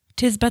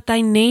'Tis but thy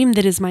name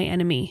that is my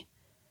enemy.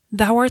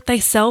 Thou art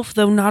thyself,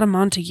 though not a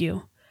Montague.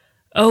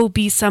 Oh,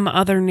 be some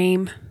other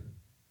name.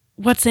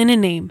 What's in a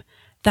name?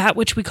 That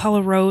which we call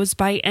a rose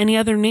by any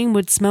other name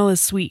would smell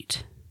as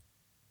sweet.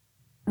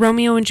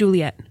 Romeo and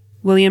Juliet,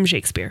 William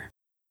Shakespeare.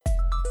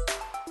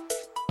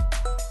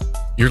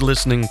 You're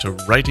listening to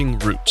Writing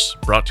Roots,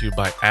 brought to you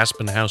by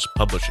Aspen House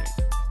Publishing.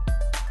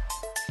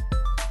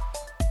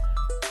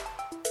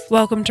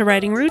 Welcome to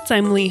Writing Roots.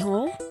 I'm Lee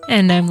Hull.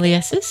 And I'm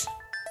Leasis.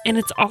 And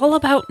it's all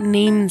about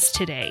names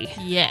today.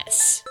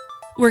 Yes.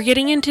 We're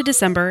getting into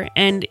December,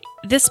 and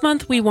this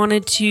month we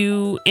wanted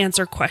to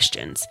answer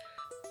questions.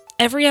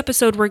 Every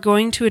episode we're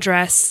going to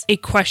address a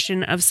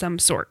question of some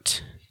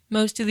sort.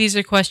 Most of these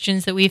are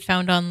questions that we've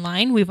found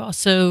online. We've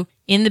also,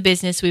 in the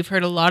business, we've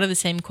heard a lot of the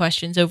same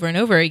questions over and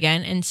over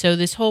again. And so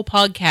this whole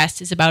podcast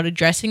is about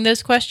addressing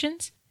those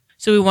questions.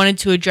 So we wanted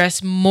to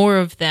address more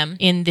of them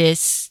in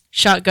this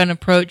shotgun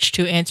approach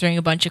to answering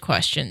a bunch of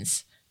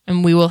questions.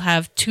 And we will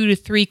have 2 to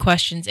 3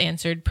 questions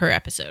answered per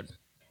episode.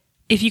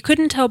 If you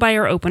couldn't tell by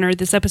our opener,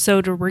 this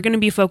episode we're going to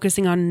be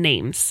focusing on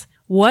names.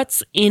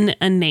 What's in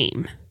a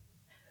name?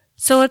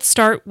 So let's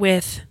start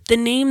with the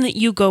name that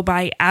you go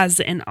by as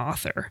an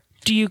author.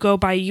 Do you go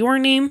by your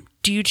name?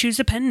 Do you choose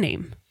a pen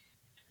name?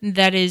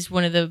 That is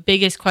one of the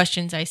biggest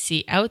questions I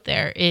see out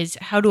there is,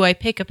 how do I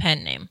pick a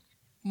pen name?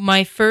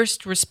 My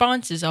first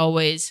response is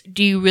always,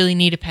 do you really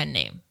need a pen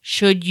name?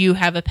 Should you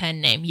have a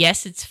pen name?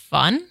 Yes, it's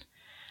fun,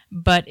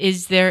 but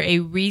is there a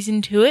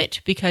reason to it?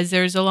 Because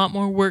there's a lot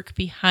more work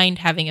behind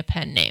having a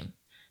pen name.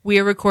 We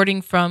are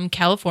recording from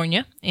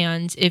California,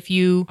 and if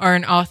you are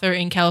an author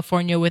in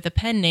California with a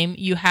pen name,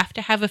 you have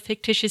to have a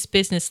fictitious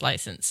business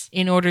license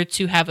in order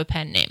to have a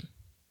pen name.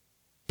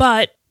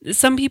 But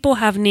some people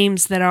have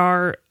names that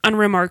are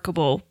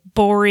unremarkable,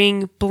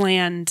 boring,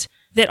 bland,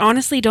 that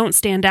honestly don't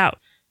stand out.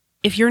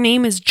 If your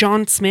name is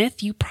John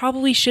Smith, you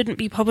probably shouldn't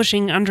be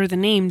publishing under the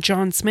name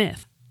John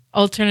Smith.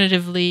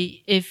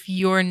 Alternatively, if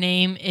your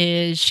name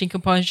is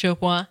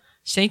Shinkopan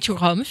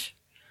Saint-Jerome,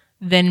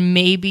 then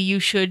maybe you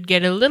should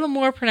get a little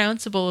more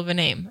pronounceable of a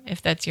name.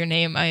 If that's your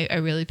name, I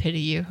really pity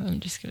you.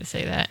 I'm just going to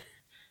say that.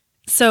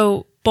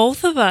 So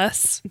both of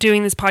us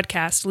doing this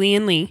podcast, Lee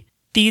and Lee,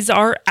 these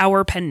are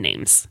our pen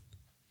names.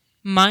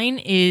 Mine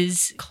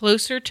is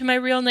closer to my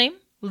real name.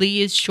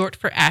 Lee is short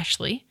for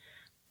Ashley.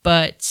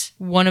 But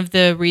one of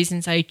the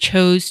reasons I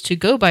chose to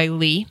go by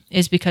Lee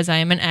is because I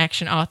am an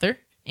action author.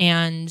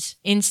 And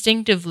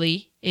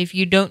instinctively, if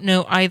you don't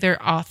know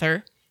either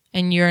author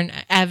and you're an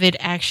avid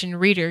action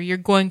reader, you're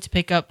going to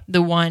pick up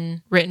the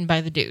one written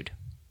by the dude.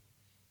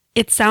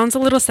 It sounds a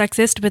little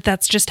sexist, but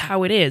that's just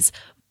how it is.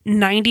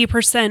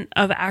 90%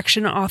 of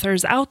action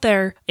authors out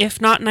there, if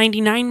not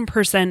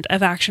 99%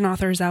 of action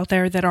authors out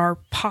there that are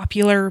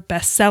popular,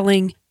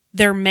 best-selling,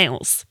 they're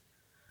males.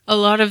 A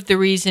lot of the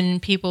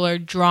reason people are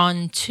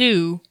drawn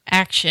to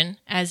action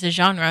as a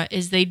genre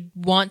is they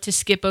want to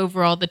skip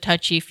over all the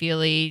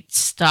touchy-feely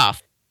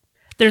stuff.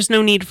 There's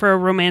no need for a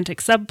romantic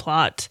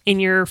subplot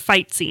in your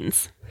fight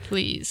scenes.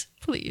 Please,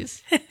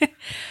 please.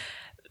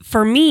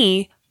 For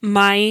me,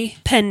 my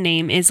pen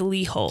name is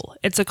Lee Hull.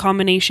 It's a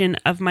combination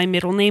of my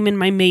middle name and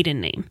my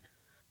maiden name.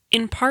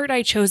 In part,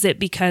 I chose it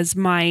because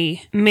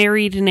my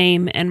married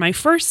name and my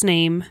first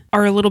name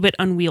are a little bit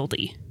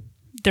unwieldy.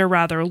 They're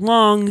rather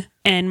long,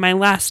 and my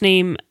last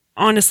name,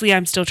 honestly,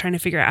 I'm still trying to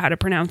figure out how to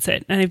pronounce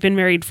it, and I've been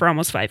married for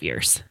almost 5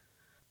 years.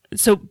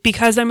 So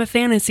because I'm a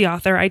fantasy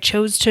author, I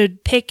chose to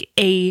pick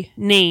a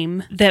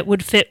name that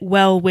would fit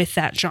well with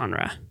that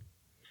genre.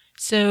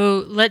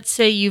 So let's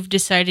say you've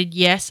decided,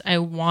 yes, I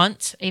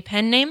want a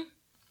pen name.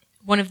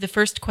 One of the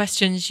first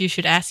questions you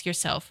should ask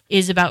yourself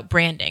is about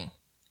branding.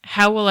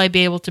 How will I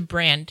be able to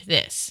brand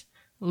this?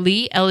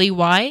 Lee,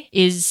 L-E-Y,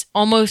 is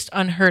almost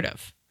unheard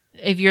of.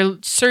 If you're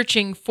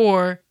searching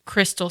for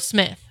Crystal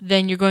Smith,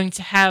 then you're going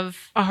to have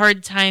a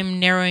hard time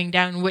narrowing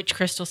down which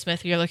Crystal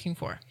Smith you're looking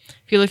for.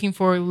 If you're looking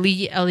for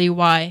Lee,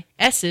 L-E-Y,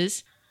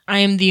 S's, I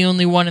am the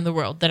only one in the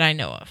world that I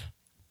know of.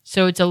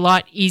 So it's a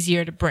lot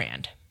easier to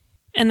brand.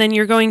 And then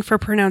you're going for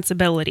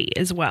pronounceability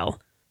as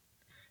well.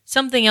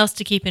 Something else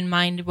to keep in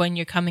mind when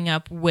you're coming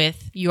up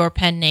with your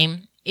pen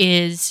name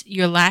is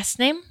your last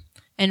name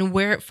and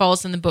where it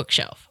falls on the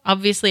bookshelf.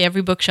 Obviously,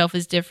 every bookshelf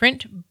is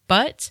different,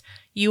 but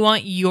you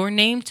want your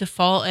name to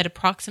fall at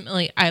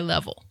approximately eye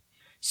level.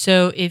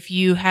 So if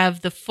you have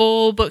the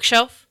full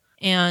bookshelf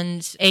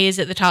and A is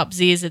at the top,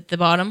 Z is at the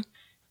bottom,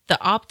 the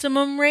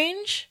optimum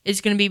range is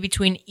going to be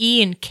between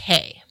E and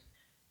K.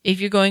 If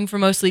you're going for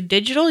mostly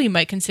digital, you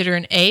might consider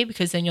an A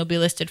because then you'll be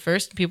listed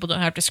first and people don't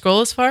have to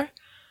scroll as far.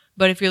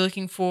 But if you're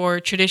looking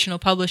for traditional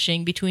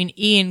publishing, between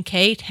E and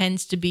K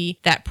tends to be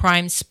that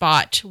prime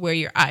spot where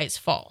your eyes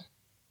fall.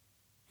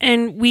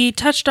 And we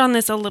touched on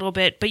this a little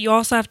bit, but you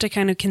also have to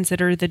kind of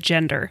consider the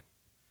gender.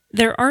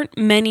 There aren't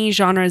many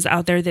genres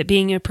out there that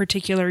being a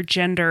particular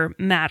gender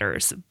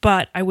matters,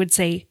 but I would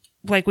say,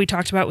 like we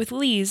talked about with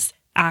Lee's,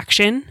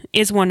 action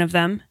is one of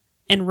them,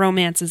 and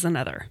romance is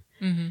another.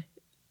 Mm-hmm.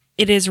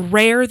 It is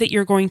rare that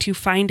you're going to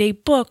find a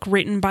book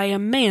written by a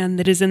man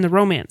that is in the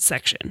romance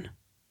section.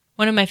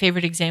 One of my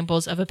favorite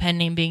examples of a pen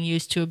name being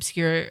used to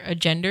obscure a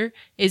gender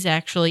is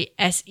actually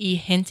S.E.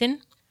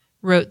 Hinton,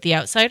 wrote The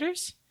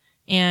Outsiders,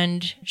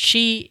 and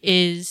she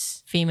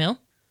is female.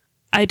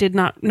 I did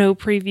not know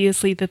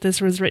previously that this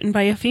was written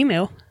by a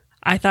female.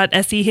 I thought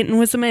S.E. Hinton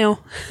was a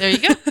male. There you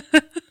go.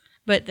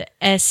 But the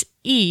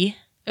S.E.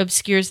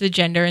 obscures the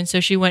gender, and so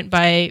she went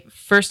by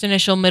first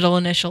initial, middle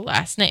initial,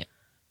 last name.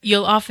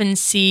 You'll often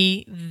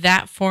see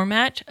that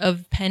format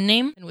of pen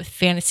name with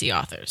fantasy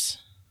authors.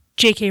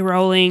 J.K.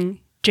 Rowling,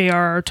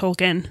 J.R.R.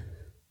 Tolkien.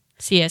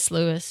 C.S.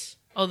 Lewis.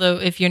 Although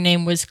if your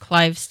name was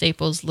Clive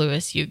Staples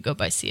Lewis, you'd go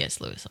by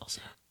C.S. Lewis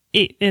also.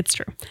 It's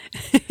true.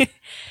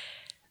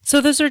 So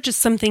those are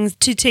just some things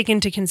to take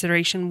into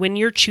consideration when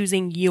you're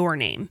choosing your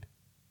name.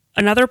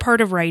 Another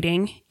part of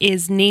writing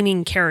is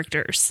naming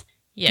characters.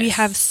 Yes. We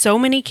have so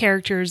many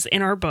characters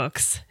in our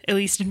books, at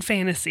least in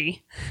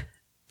fantasy,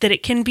 that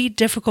it can be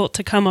difficult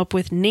to come up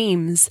with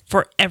names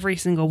for every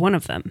single one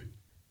of them.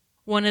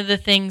 One of the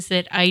things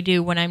that I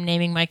do when I'm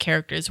naming my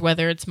characters,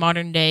 whether it's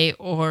modern day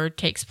or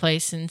takes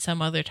place in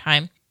some other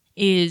time,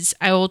 is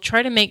I will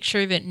try to make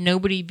sure that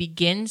nobody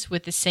begins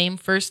with the same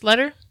first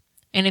letter.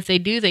 And if they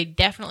do, they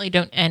definitely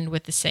don't end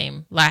with the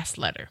same last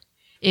letter.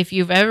 If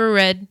you've ever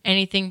read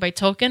anything by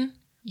Tolkien,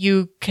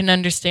 you can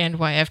understand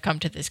why I've come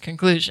to this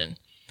conclusion.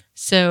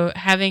 So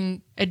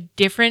having a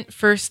different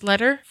first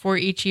letter for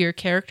each of your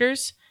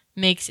characters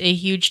makes a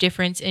huge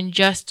difference in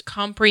just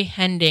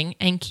comprehending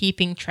and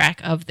keeping track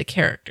of the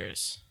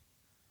characters.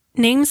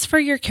 Names for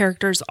your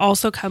characters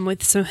also come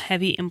with some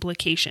heavy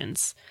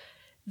implications.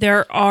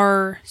 There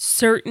are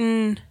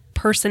certain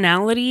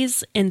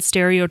personalities and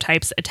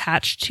stereotypes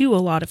attached to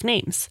a lot of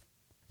names.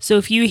 So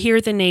if you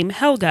hear the name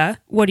Helga,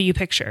 what do you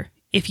picture?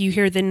 If you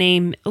hear the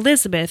name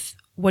Elizabeth,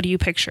 what do you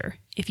picture?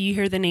 If you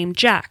hear the name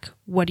Jack,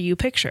 what do you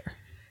picture?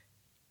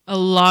 A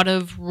lot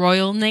of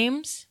royal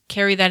names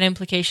carry that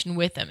implication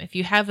with them. If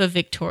you have a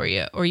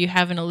Victoria or you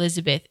have an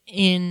Elizabeth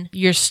in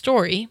your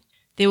story,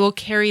 they will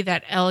carry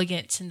that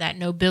elegance and that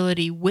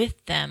nobility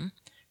with them,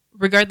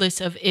 regardless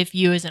of if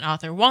you as an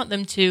author want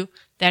them to.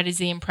 That is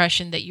the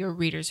impression that your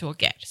readers will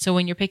get. So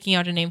when you're picking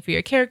out a name for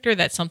your character,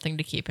 that's something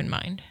to keep in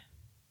mind.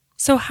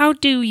 So how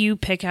do you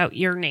pick out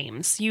your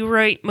names? You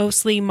write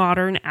mostly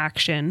modern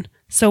action.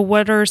 So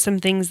what are some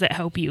things that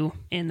help you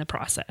in the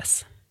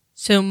process?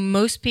 So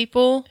most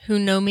people who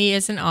know me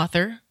as an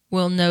author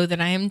will know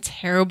that I am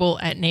terrible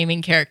at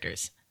naming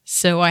characters.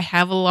 So I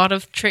have a lot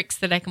of tricks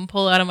that I can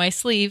pull out of my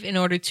sleeve in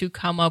order to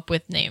come up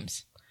with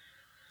names.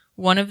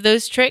 One of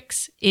those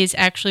tricks is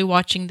actually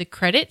watching the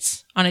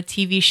credits on a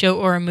TV show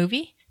or a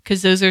movie,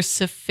 because those are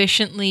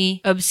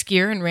sufficiently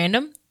obscure and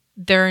random.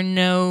 There are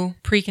no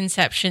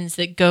preconceptions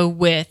that go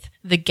with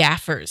the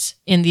gaffers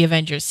in the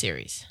Avengers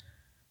series.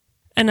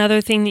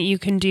 Another thing that you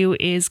can do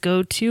is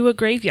go to a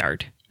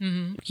graveyard.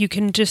 Mm-hmm. You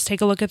can just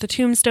take a look at the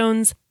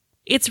tombstones.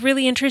 It's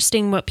really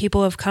interesting what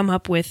people have come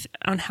up with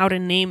on how to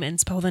name and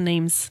spell the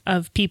names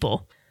of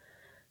people.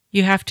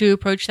 You have to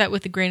approach that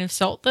with a grain of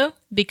salt, though,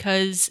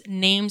 because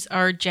names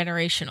are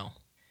generational.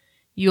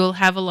 You'll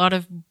have a lot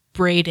of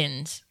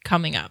Bradens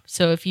coming up.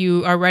 So if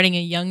you are writing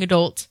a young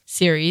adult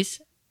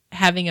series,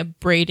 having a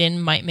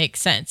Braden might make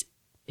sense.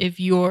 If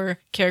your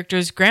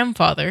character's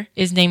grandfather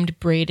is named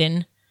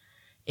Braden,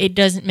 it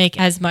doesn't make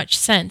as much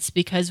sense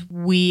because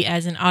we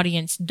as an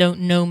audience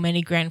don't know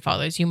many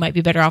grandfathers. You might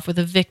be better off with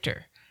a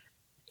Victor.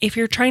 If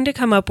you're trying to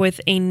come up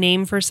with a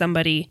name for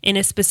somebody in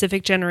a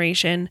specific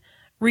generation,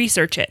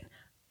 research it.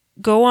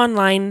 Go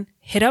online,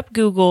 hit up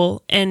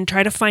Google, and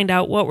try to find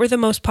out what were the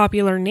most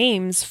popular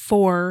names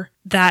for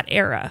that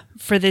era,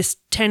 for this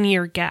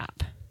 10-year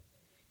gap.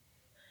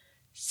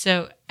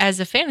 So, as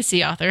a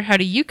fantasy author, how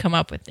do you come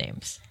up with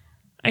names?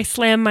 I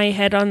slam my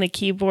head on the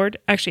keyboard.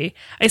 Actually,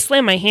 I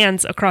slam my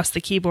hands across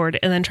the keyboard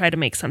and then try to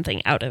make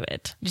something out of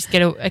it. Just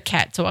get a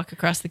cat to walk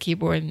across the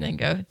keyboard and then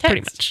go,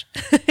 text.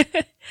 Pretty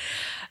much.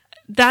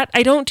 That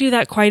I don't do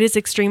that quite as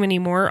extreme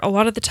anymore. A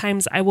lot of the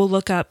times I will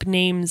look up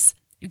names,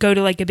 go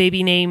to like a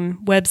baby name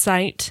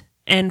website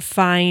and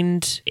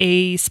find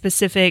a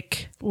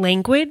specific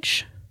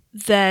language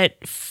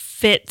that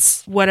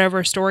fits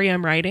whatever story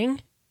I'm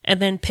writing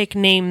and then pick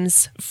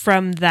names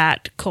from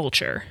that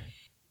culture.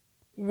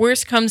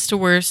 Worst comes to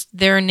worst,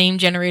 there are name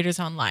generators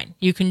online.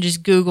 You can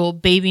just Google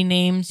baby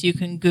names, you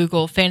can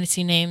Google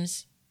fantasy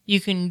names, you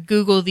can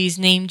Google these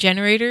name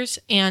generators,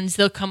 and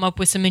they'll come up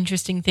with some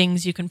interesting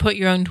things. You can put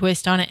your own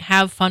twist on it,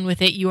 have fun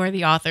with it. You are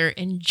the author.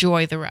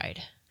 Enjoy the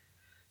ride.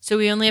 So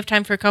we only have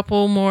time for a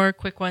couple more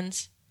quick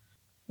ones.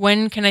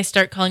 When can I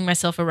start calling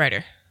myself a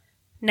writer?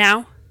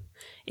 Now,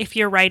 if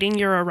you're writing,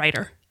 you're a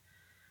writer.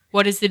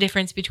 What is the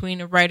difference between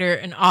a writer,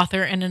 an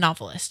author, and a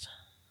novelist?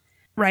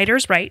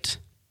 Writers write.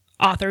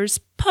 Authors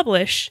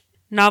publish.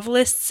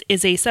 Novelists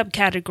is a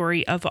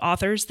subcategory of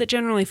authors that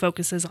generally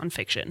focuses on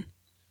fiction.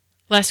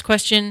 Last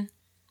question.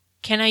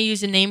 Can I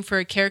use a name for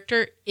a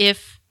character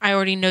if I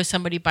already know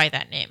somebody by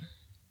that name?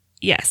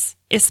 Yes,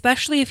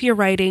 especially if you're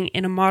writing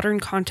in a modern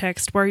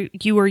context where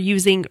you are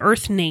using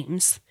Earth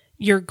names.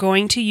 You're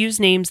going to use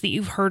names that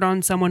you've heard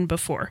on someone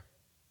before.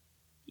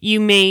 You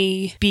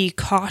may be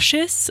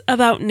cautious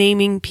about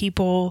naming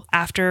people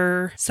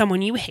after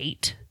someone you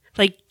hate.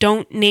 Like,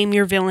 don't name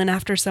your villain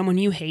after someone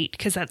you hate,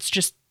 because that's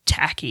just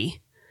tacky.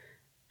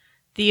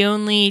 The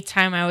only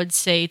time I would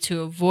say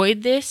to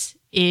avoid this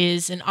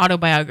is an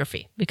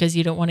autobiography, because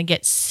you don't want to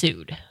get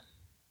sued.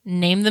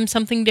 Name them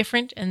something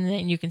different, and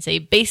then you can say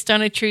based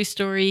on a true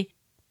story.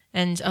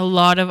 And a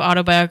lot of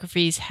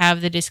autobiographies have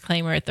the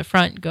disclaimer at the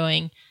front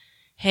going,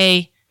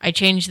 hey, I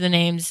changed the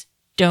names.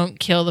 Don't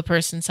kill the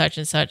person such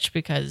and such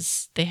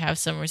because they have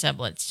some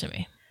resemblance to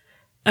me.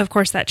 Of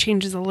course, that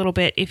changes a little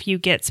bit if you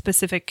get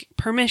specific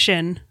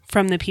permission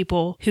from the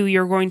people who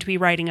you're going to be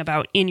writing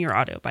about in your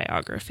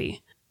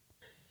autobiography.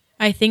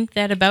 I think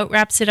that about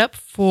wraps it up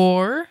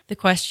for the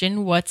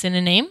question, what's in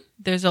a name?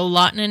 There's a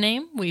lot in a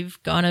name. We've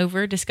gone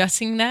over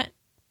discussing that.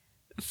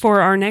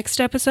 For our next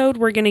episode,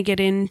 we're going to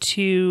get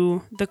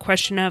into the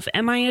question of,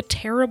 am I a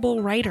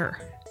terrible writer?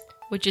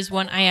 Which is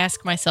one I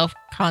ask myself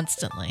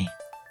constantly.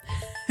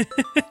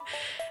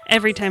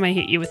 Every time I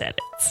hit you with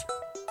edits.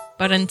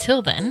 But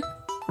until then,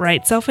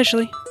 write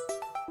selfishly.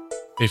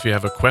 If you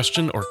have a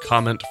question or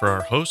comment for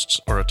our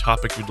hosts or a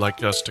topic you'd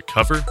like us to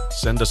cover,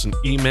 send us an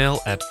email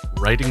at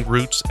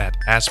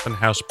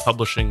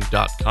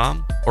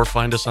writingroots@aspenhousepublishing.com or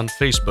find us on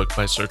Facebook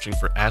by searching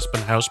for Aspen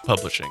House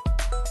Publishing.